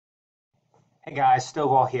Hey guys,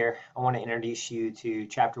 Stovall here. I want to introduce you to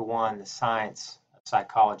Chapter 1, The Science of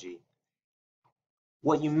Psychology.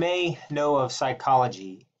 What you may know of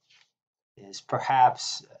psychology is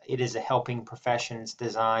perhaps it is a helping profession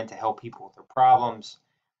designed to help people with their problems.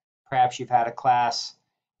 Perhaps you've had a class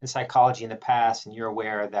in psychology in the past and you're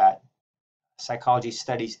aware that psychology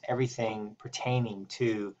studies everything pertaining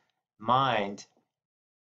to mind.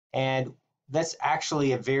 And that's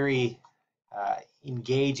actually a very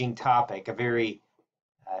engaging topic, a very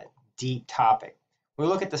uh, deep topic. When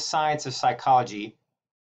we look at the science of psychology,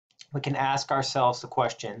 we can ask ourselves the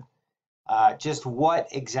question, just what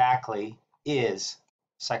exactly is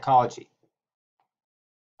psychology?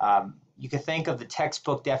 You can think of the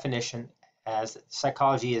textbook definition as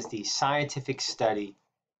psychology is the scientific study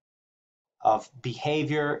of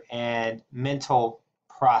behavior and mental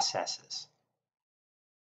processes.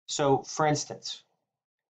 So, for instance,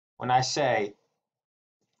 when I say,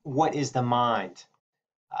 what is the mind?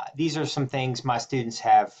 These are some things my students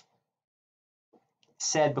have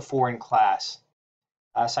said before in class.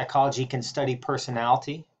 Psychology can study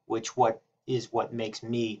personality, which what makes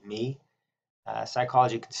me me.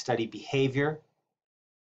 Psychology can study behavior.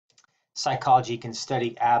 Psychology can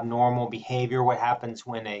study abnormal behavior, what happens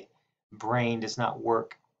when a brain does not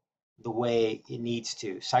work the way it needs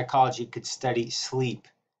to. Psychology could study sleep,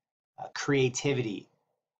 creativity,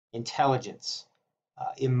 intelligence,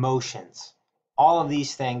 emotions. All of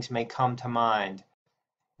these things may come to mind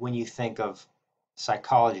when you think of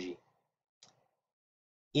psychology.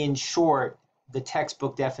 In short, the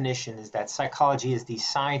textbook definition is that psychology is the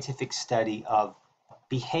scientific study of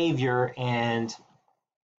behavior and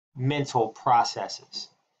mental processes.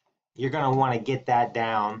 You're going to want to get that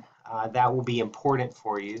down. That will be important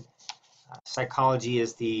for you. Psychology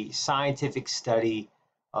is the scientific study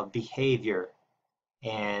of behavior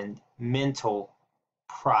and mental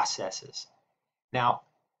processes. Now,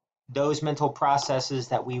 those mental processes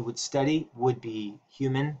that we would study would be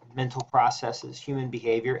human mental processes, human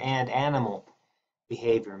behavior, and animal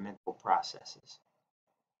behavior and mental processes.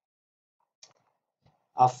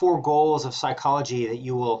 Four goals of psychology that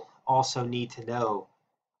you will also need to know.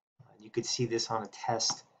 You could see this on a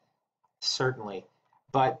test, certainly.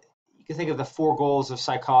 But you can think of the four goals of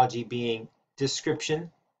psychology being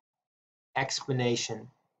description, explanation,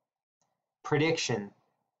 prediction,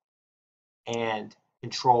 and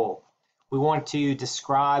control. We want to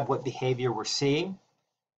describe what behavior we're seeing,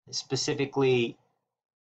 specifically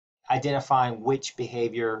identifying which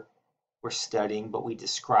behavior we're studying, but we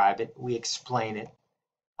describe it, we explain it,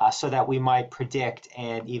 so that we might predict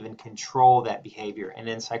and even control that behavior. And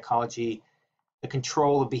in psychology, the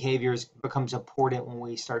control of behaviors becomes important when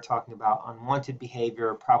we start talking about unwanted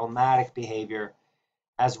behavior, problematic behavior,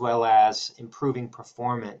 as well as improving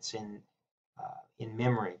performance in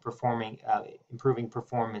memory, improving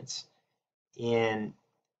performance in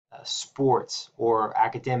sports or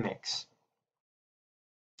academics.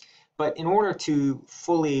 But in order to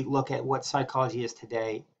fully look at what psychology is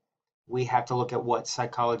today, we have to look at what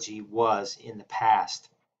psychology was in the past.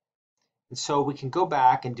 And so we can go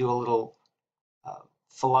back and do a little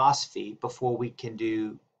philosophy before we can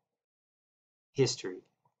do history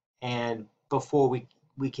and before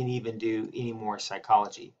we can even do any more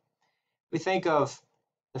psychology. We think of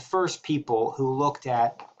the first people who looked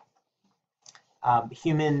at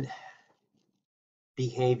human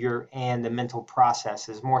behavior and the mental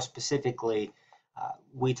processes. More specifically,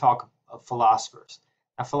 we talk of philosophers.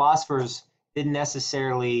 Now, philosophers didn't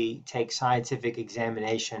necessarily take scientific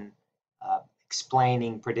examination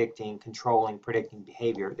explaining, predicting, controlling, predicting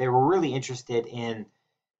behavior. They were really interested in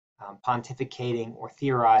pontificating or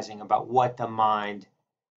theorizing about what the mind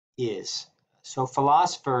is. So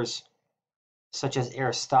philosophers such as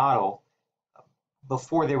Aristotle,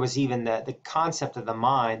 before there was even the concept of the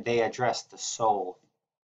mind, they addressed the soul.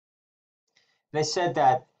 They said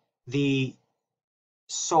that the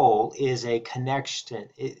soul is a connection,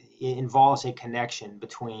 it involves a connection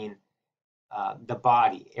between the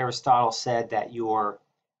body. Aristotle said that your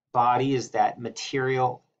body is that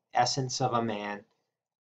material essence of a man,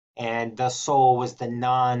 and the soul was the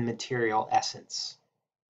non-material essence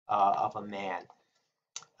of a man.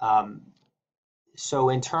 So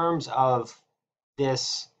in terms of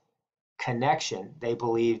this connection, they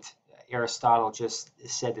believed Aristotle just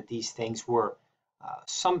said that these things were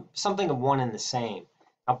something of one and the same.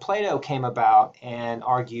 Now, Plato came about and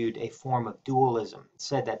argued a form of dualism,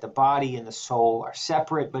 said that the body and the soul are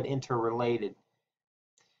separate but interrelated.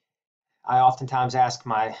 I oftentimes ask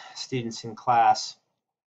my students in class,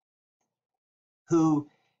 who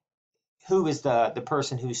is the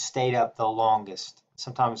person who stayed up the longest?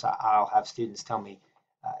 Sometimes I'll have students tell me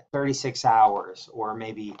 36 hours, or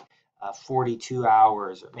maybe 42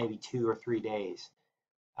 hours, or maybe 2 or 3 days.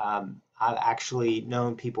 I've actually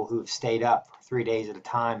known people who have stayed up for 3 days at a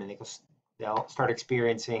time, and they'll start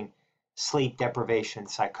experiencing sleep deprivation,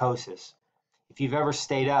 psychosis. If you've ever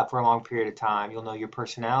stayed up for a long period of time, you'll know your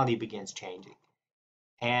personality begins changing.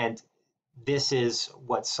 And this is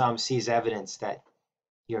what some see as evidence that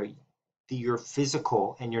your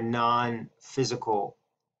physical and your non-physical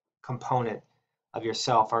component of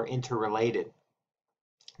yourself are interrelated.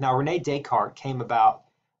 Now, Rene Descartes came about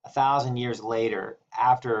 1,000 years later,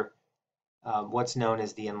 after what's known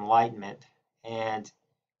as the Enlightenment, and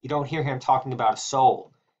you don't hear him talking about a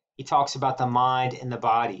soul. He talks about the mind and the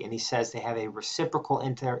body, and he says they have a reciprocal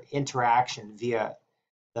interaction via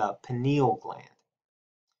the pineal gland.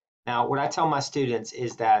 Now, what I tell my students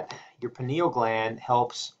is that your pineal gland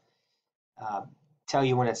helps tell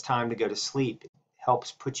you when it's time to go to sleep. It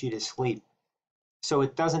helps put you to sleep. So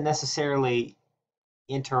it doesn't necessarily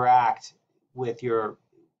interact with your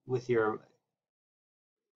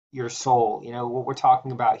soul. You know, what we're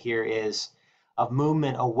talking about here is a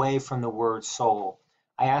movement away from the word soul.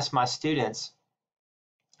 I ask my students,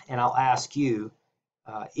 and I'll ask you,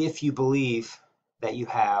 if you believe that you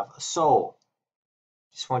have a soul.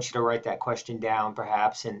 Just want you to write that question down,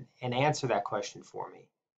 perhaps, and answer that question for me.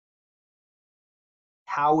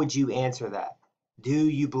 How would you answer that? Do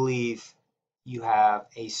you believe you have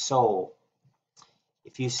a soul?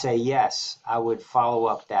 If you say yes, I would follow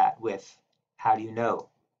up that with, how do you know?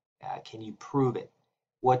 Can you prove it?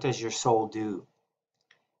 What does your soul do?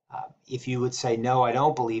 If you would say, no, I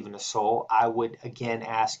don't believe in a soul, I would again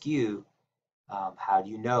ask you, how do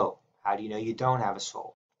you know? How do you know you don't have a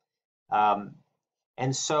soul?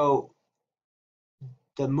 And so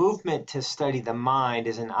the movement to study the mind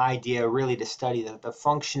is an idea really to study the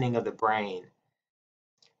functioning of the brain.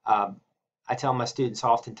 I tell my students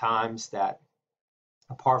oftentimes that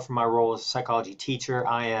apart from my role as a psychology teacher,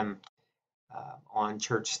 I am on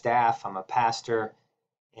church staff. I'm a pastor,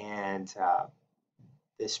 and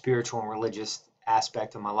the spiritual and religious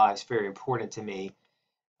aspect of my life is very important to me.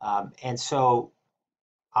 And so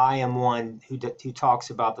I am one who talks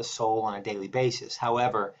about the soul on a daily basis.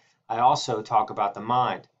 However, I also talk about the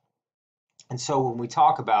mind. And so when we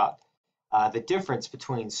talk about the difference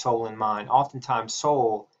between soul and mind, oftentimes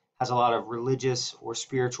soul has a lot of religious or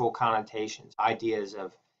spiritual connotations, ideas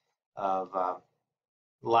of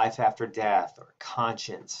life after death or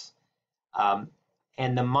conscience.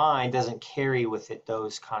 And the mind doesn't carry with it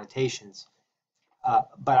those connotations.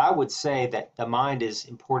 But I would say that the mind is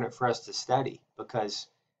important for us to study, because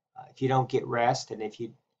if you don't get rest, and if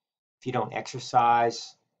you don't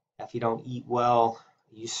exercise, if you don't eat well,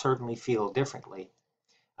 you certainly feel differently.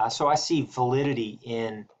 So I see validity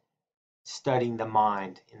in studying the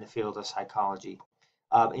mind in the field of psychology.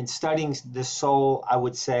 In studying the soul, I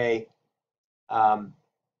would say, I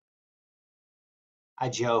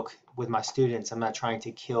joke with my students, I'm not trying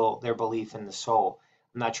to kill their belief in the soul.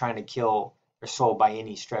 I'm not trying to kill their soul by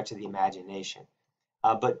any stretch of the imagination.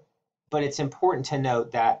 But it's important to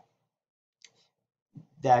note that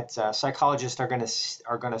psychologists are going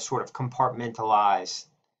to sort of compartmentalize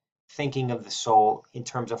thinking of the soul in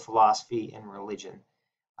terms of philosophy and religion,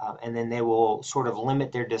 and then they will sort of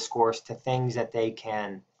limit their discourse to things that they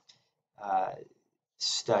can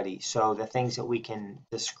study. So the things that we can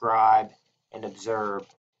describe and observe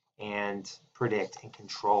and predict and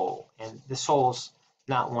control, and the soul's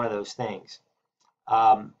not one of those things.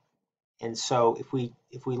 And so if we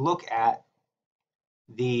look at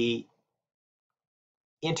the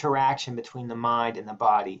interaction between the mind and the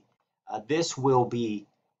body, this will be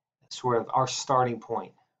sort of our starting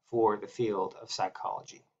point for the field of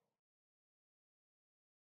psychology.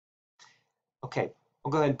 Okay,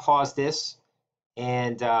 I'll go ahead and pause this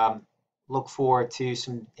and look forward to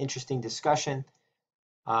some interesting discussion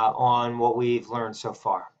on what we've learned so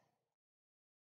far.